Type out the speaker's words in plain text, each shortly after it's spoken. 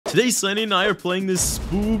Today, Sunny and I are playing this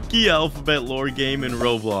spooky alphabet lore game in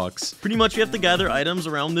Roblox. Pretty much, we have to gather items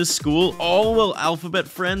around this school, all while alphabet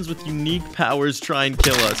friends with unique powers try and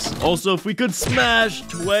kill us. Also, if we could smash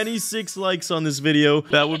 26 likes on this video,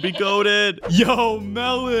 that would be goated. Yo,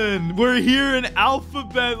 Melon, we're here in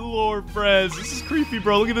alphabet lore, friends. This is creepy,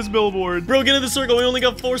 bro. Look at this billboard. Bro, get in the circle. We only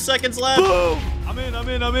got 4 seconds left. Boom!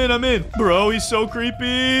 I'm in. Bro, he's so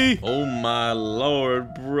creepy. Oh my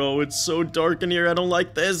lord, bro. It's so dark in here. I don't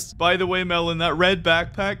like this. By the way, Melon, that red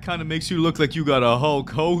backpack kind of makes you look like you got a Hulk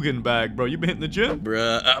Hogan bag, bro. You been hitting the gym?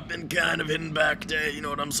 Bruh, I've been kind of hitting back day. You know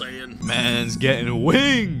what I'm saying? Man's getting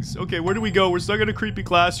wings. Okay, where do we go? We're stuck in a creepy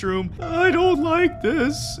classroom. I don't like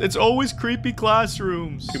this. It's always creepy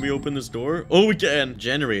classrooms. Can we open this door? Oh, we can.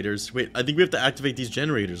 Generators. Wait, I think we have to activate these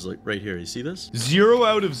generators like right here. You see this? 0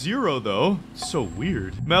 out of 0, though. So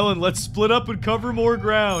weird. Melon, let's split up and cover more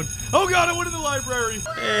ground. Oh god, I went in the library.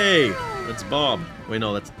 Hey, that's Bob. Wait,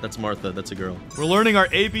 no, that's Martha. That's a girl. We're learning our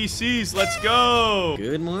ABCs. Let's go.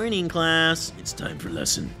 Good morning, class. It's time for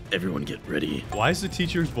lesson. Everyone get ready. Why does the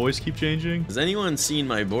teacher's voice keep changing? Has anyone seen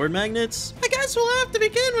my board magnets? I guess we'll have to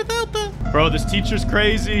begin without them. Bro, this teacher's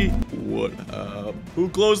crazy. What up? Who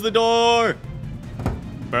closed the door?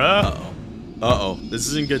 Bruh. Uh-oh. Uh-oh. This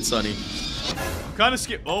isn't good, Sonny. I'm kind of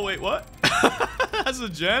scared. Oh, wait, what? That's a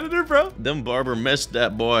janitor, bro? Them barber messed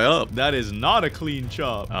that boy up. That is not a clean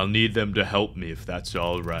chop. I'll need them to help me if that's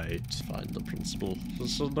all right. Find the principal.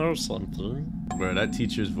 This should know something. Bro, that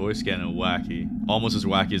teacher's voice getting wacky. Almost as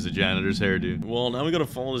wacky as the janitor's hairdo. Well, now we gotta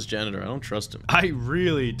follow this janitor. I don't trust him. I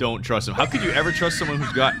really don't trust him. How could you ever trust someone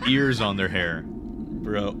who's got ears on their hair?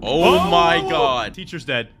 Bro. Oh my god. Teacher's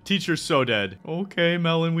dead. Teacher's so dead. Okay,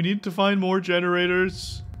 Melon, we need to find more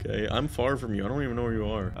generators. Okay, I'm far from you. I don't even know where you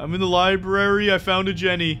are. I'm in the library. I found a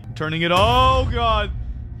Jenny. I'm turning it. Oh, God.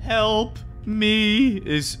 Help me.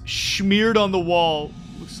 Is smeared on the wall.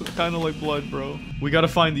 Looks kind of like blood, bro. We got to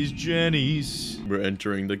find these Jennies. We're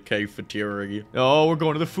entering the cafeteria. Oh, we're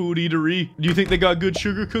going to the food eatery. Do you think they got good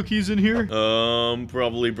sugar cookies in here?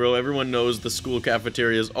 Probably, bro. Everyone knows the school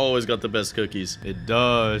cafeteria's always got the best cookies. It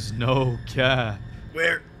does. No cap.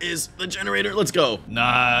 Where is the generator? Let's go.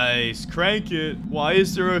 Nice. Crank it. Why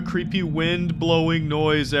is there a creepy wind blowing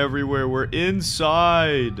noise everywhere? We're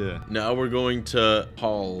inside. Now we're going to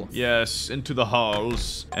hall. Yes, into the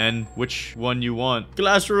halls. And which one you want?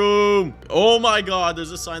 Classroom. Oh my god,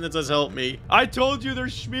 there's a sign that says help me. I told you they're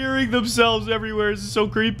smearing themselves everywhere. This is so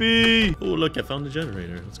creepy. Oh, look, I found the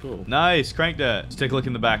generator. Let's go. Nice. Crank that. Let's take a look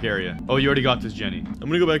in the back area. Oh, you already got this, Jenny. I'm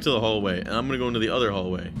gonna go back to the hallway, and I'm gonna go into the other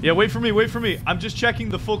hallway. Yeah, wait for me. Wait for me. I'm just checking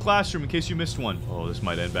the full classroom in case you missed one. Oh, this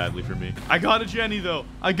might end badly for me. I got a Jenny, though.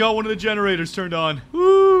 I got one of the generators turned on.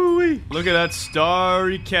 Woo-wee. Look at that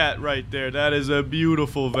starry cat right there. That is a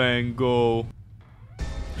beautiful Van Gogh.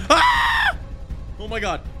 Ah! Oh my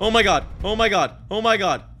god. Oh my god. Oh my god. Oh my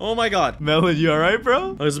god. Oh my god. Melon, you alright,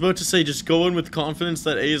 bro? I was about to say, just go in with confidence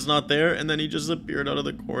that A is not there, and then he just appeared out of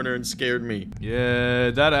the corner and scared me. Yeah,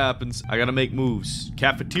 that happens. I gotta make moves.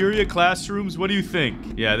 Cafeteria, classrooms, what do you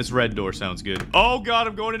think? Yeah, this red door sounds good. Oh god,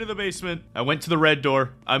 I'm going into the basement. I went to the red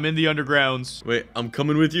door. I'm in the undergrounds. Wait, I'm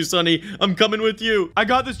coming with you, Sonny. I'm coming with you. I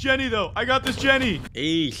got this Jenny, though. I got this Jenny.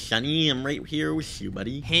 Hey, Sonny, I'm right here with you,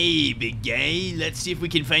 buddy. Hey, big guy. Let's see if we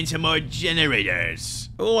can find some more generators.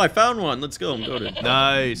 Oh, I found one. Let's go. I'm goated.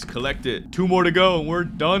 Nice. Collect it. 2 more to go, and we're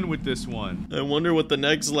done with this one. I wonder what the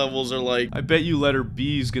next levels are like. I bet you letter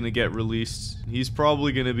B is gonna get released. He's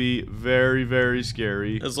probably gonna be very, very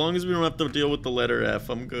scary. As long as we don't have to deal with the letter F,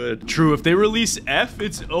 I'm good. True. If they release F,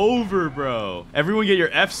 it's over, bro. Everyone get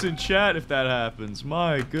your Fs in chat if that happens.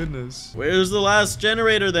 My goodness. Where's the last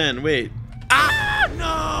generator then? Wait. Ah,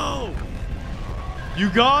 no! You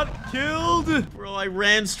got killed? Bro, I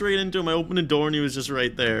ran straight into him. I opened the door and he was just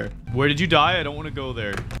right there. Where did you die? I don't want to go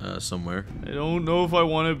there. Somewhere. I don't know if I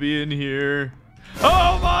want to be in here.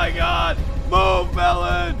 Oh my god! Move,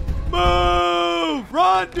 Melon! Move!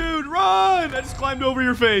 Run, dude, run! I just climbed over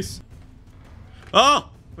your face. Oh!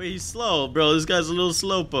 Wait, he's slow, bro. This guy's a little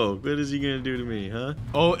slowpoke. What is he gonna do to me, huh?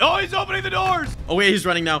 Oh, he's opening the doors! Oh, wait, he's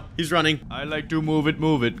running now. He's running. I like to move it,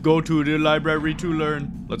 move it. Go to the library to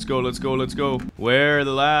learn. Let's go, let's go, let's go. Where are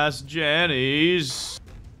the last Jennies?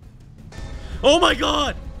 Oh my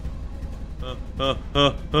god!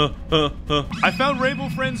 I found Rainbow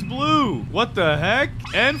Friends Blue. What the heck?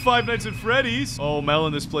 And Five Nights at Freddy's. Oh,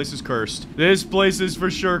 Melon, this place is cursed. This place is for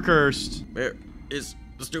sure cursed. Where is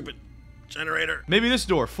the stupid generator? Maybe this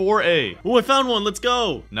door, 4A. Oh, I found one. Let's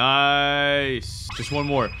go. Nice. Just one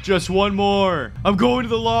more. Just one more. I'm going to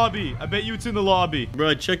the lobby. I bet you it's in the lobby. Bro,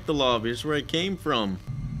 I checked the lobby. It's where I came from.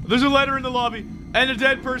 There's a letter in the lobby and a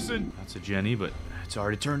dead person. That's a Jenny, but It's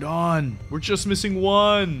already turned on. We're just missing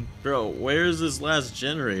one. Bro, where's this last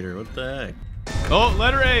generator? What the heck? Oh,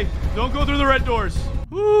 letter A. Don't go through the red doors.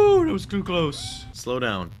 Ooh, that was too close. Slow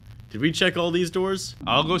down. Did we check all these doors?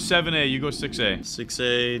 I'll go 7A. You go 6A.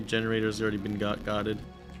 6A. Generator's already been gotted.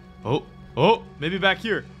 Oh, maybe back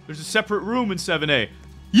here. There's a separate room in 7A.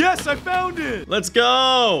 Yes, I found it! Let's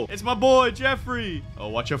go! It's my boy, Jeffrey. Oh,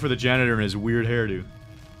 watch out for the janitor and his weird hairdo.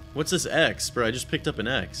 What's this X, bro? I just picked up an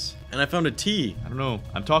X. And I found a T. I don't know.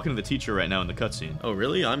 I'm talking to the teacher right now in the cutscene. Oh,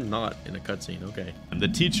 really? I'm not in a cutscene. Okay. And the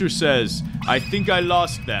teacher says, I think I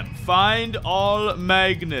lost them. Find all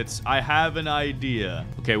magnets. I have an idea.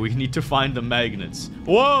 Okay, we need to find the magnets.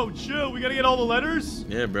 Whoa, chill. We gotta get all the letters?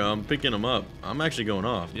 Yeah, bro. I'm picking them up. I'm actually going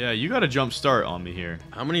off. Yeah, you got a jump start on me here.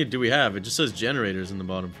 How many do we have? It just says generators in the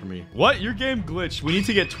bottom for me. What? Your game glitched. We need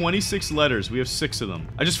to get 26 letters. We have 6 of them.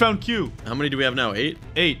 I just found Q. How many do we have now? 8?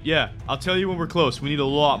 8, yeah. I'll tell you when we're close. We need a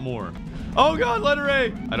lot more. Oh god, letter A! I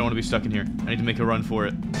don't want to be stuck in here. I need to make a run for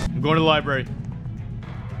it. I'm going to the library.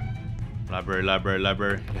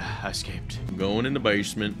 Library. Yeah, I escaped. I'm going in the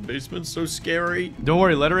basement. Basement's so scary. Don't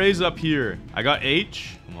worry, letter A's up here. I got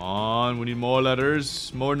H. Come on, we need more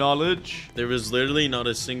letters, more knowledge. There was literally not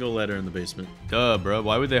a single letter in the basement. Duh, bro.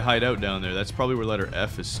 Why would they hide out down there? That's probably where letter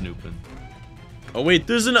F is snooping. Oh, wait,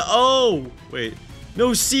 there's an O! Wait.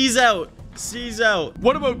 No, C's out! C's out.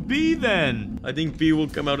 What about B then? I think B will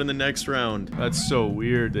come out in the next round. That's so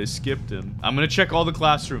weird. They skipped him. I'm gonna check all the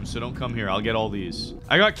classrooms, so don't come here. I'll get all these.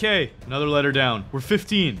 I got K. Another letter down. We're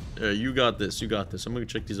 15. You got this. You got this. I'm gonna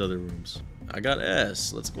check these other rooms. I got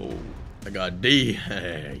S. Let's go. I got D.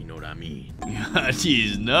 You know what I mean.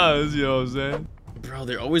 Jeez, nuts, you know what I'm saying? Bro,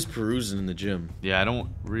 they're always perusing in the gym. Yeah, I don't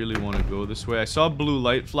really want to go this way. I saw blue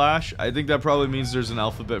light flash. I think that probably means there's an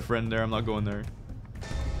alphabet friend there. I'm not going there.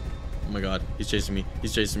 Oh my god, he's chasing me.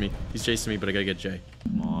 He's chasing me. He's chasing me, but I gotta get J.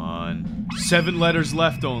 Come on. 7 letters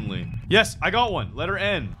left only. Yes, I got one. Letter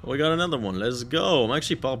N. Oh, we got another one. Let's go. I'm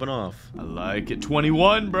actually popping off. I like it.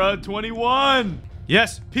 21, bro. 21.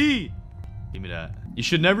 Yes, P. Give me that. You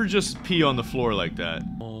should never just pee on the floor like that.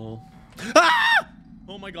 Oh. Ah!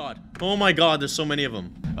 Oh my god. Oh my god, there's so many of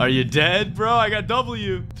them. Are you dead, bro? I got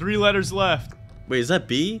W. 3 letters left. Wait, is that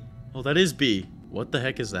B? Oh, that is B. What the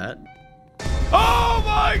heck is that? Oh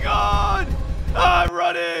my god! I'm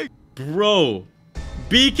running! Bro,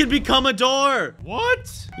 B can become a door!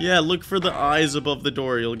 What? Yeah, look for the eyes above the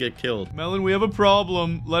door. You'll get killed. Melon, we have a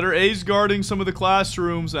problem. Letter A's guarding some of the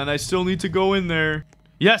classrooms, and I still need to go in there.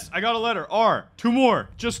 Yes, I got a letter. R. 2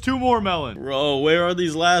 more. Just 2 more, Melon. Bro, where are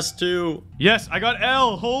these last 2? Yes, I got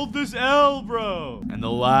L. Hold this L, bro. And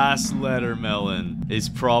the last letter, Melon, is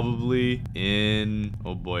probably in...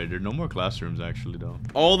 Oh boy, there are no more classrooms actually, though.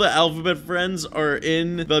 All the alphabet friends are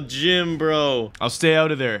in the gym, bro. I'll stay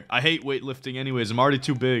out of there. I hate weightlifting anyways. I'm already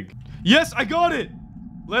too big. Yes, I got it.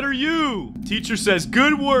 Letter U. Teacher says,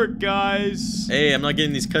 good work, guys. Hey, I'm not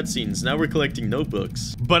getting these cutscenes. Now we're collecting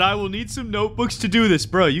notebooks. But I will need some notebooks to do this.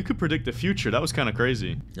 Bro, you could predict the future. That was kind of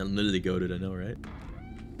crazy. I'm literally goated, I know, right?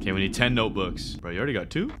 Okay, we need 10 notebooks. Bro, you already got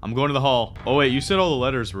 2? I'm going to the hall. Oh, wait, you said all the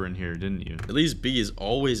letters were in here, didn't you? At least B is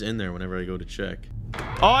always in there whenever I go to check.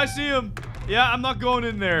 Oh, I see him. Yeah, I'm not going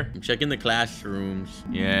in there. I'm checking the classrooms.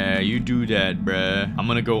 Yeah, you do that, bruh. I'm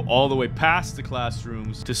gonna go all the way past the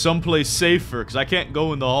classrooms to someplace safer, because I can't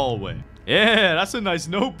go in the hallway. Yeah, that's a nice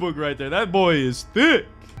notebook right there. That boy is thick.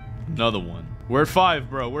 Another one. We're at 5,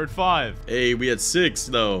 bro. We're at 5. Hey, we had 6,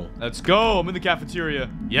 though. Let's go. I'm in the cafeteria.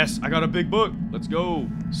 Yes, I got a big book. Let's go.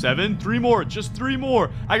 7. 3 more. Just 3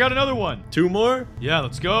 more. I got another one. 2 more? Yeah,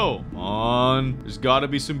 let's go. Come on. There's gotta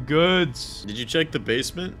be some goods. Did you check the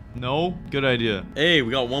basement? No? Good idea. Hey,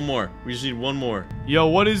 we got 1 more. We just need 1 more. Yo,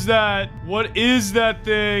 what is that? What is that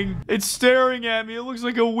thing? It's staring at me. It looks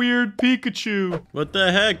like a weird Pikachu. What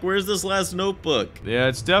the heck? Where's this last notebook? Yeah,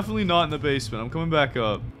 it's definitely not in the basement. I'm coming back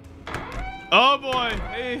up. Oh boy!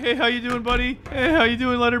 Hey, how you doing, buddy? Hey, how you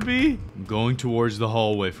doing, letter B? I'm going towards the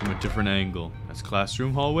hallway from a different angle. That's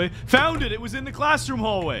classroom hallway. Found it! It was in the classroom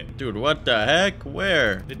hallway. Dude, what the heck?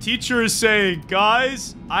 Where? The teacher is saying,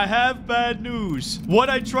 guys, I have bad news. What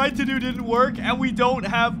I tried to do didn't work, and we don't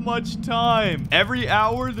have much time. Every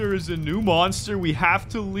hour there is a new monster. We have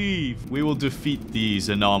to leave. We will defeat these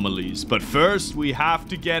anomalies. But first, we have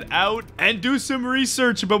to get out and do some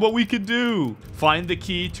research about what we could do. Find the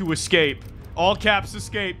key to escape. All caps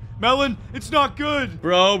escape. Melon, it's not good.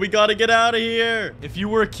 Bro, we gotta get out of here. If you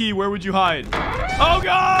were a key, where would you hide? Oh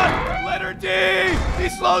god! Letter D! He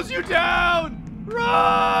slows you down!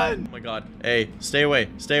 Run! Oh my god. A, stay away.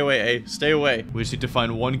 Stay away, A. Stay away. We just need to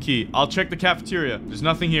find 1 key. I'll check the cafeteria. There's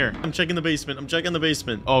nothing here. I'm checking the basement. I'm checking the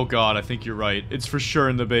basement. Oh god, I think you're right. It's for sure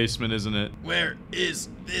in the basement, isn't it? Where is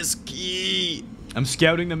this key? I'm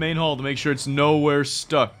scouting the main hall to make sure it's nowhere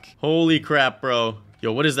stuck. Holy crap, bro.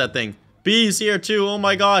 Yo, what is that thing? B's here too. Oh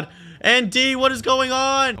my god. And D, what is going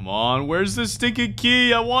on? Come on, where's the stinking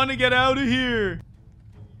key? I want to get out of here.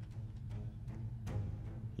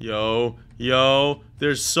 Yo,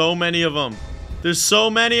 there's so many of them. There's so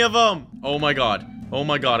many of them. Oh my god. Oh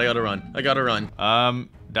my god, I gotta run. I gotta run.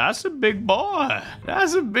 That's a big boy.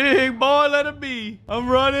 That's a big boy, let it be. I'm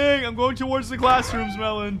running. I'm going towards the classrooms,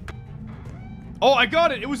 Melon. Oh, I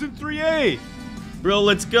got it. It was in 3A. Bro,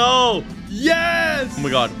 let's go. Yes! Oh my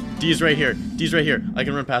god. D's right here. D's right here. I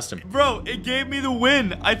can run past him. Bro, it gave me the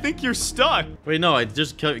win. I think you're stuck. Wait, no, it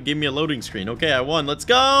just gave me a loading screen. Okay, I won. Let's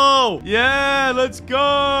go. Yeah, let's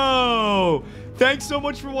go. Thanks so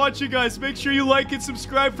much for watching, guys. Make sure you like and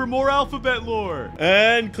subscribe for more Alphabet Lore.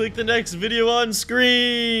 And click the next video on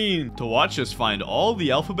screen To watch us find all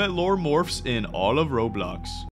the Alphabet Lore morphs in all of Roblox.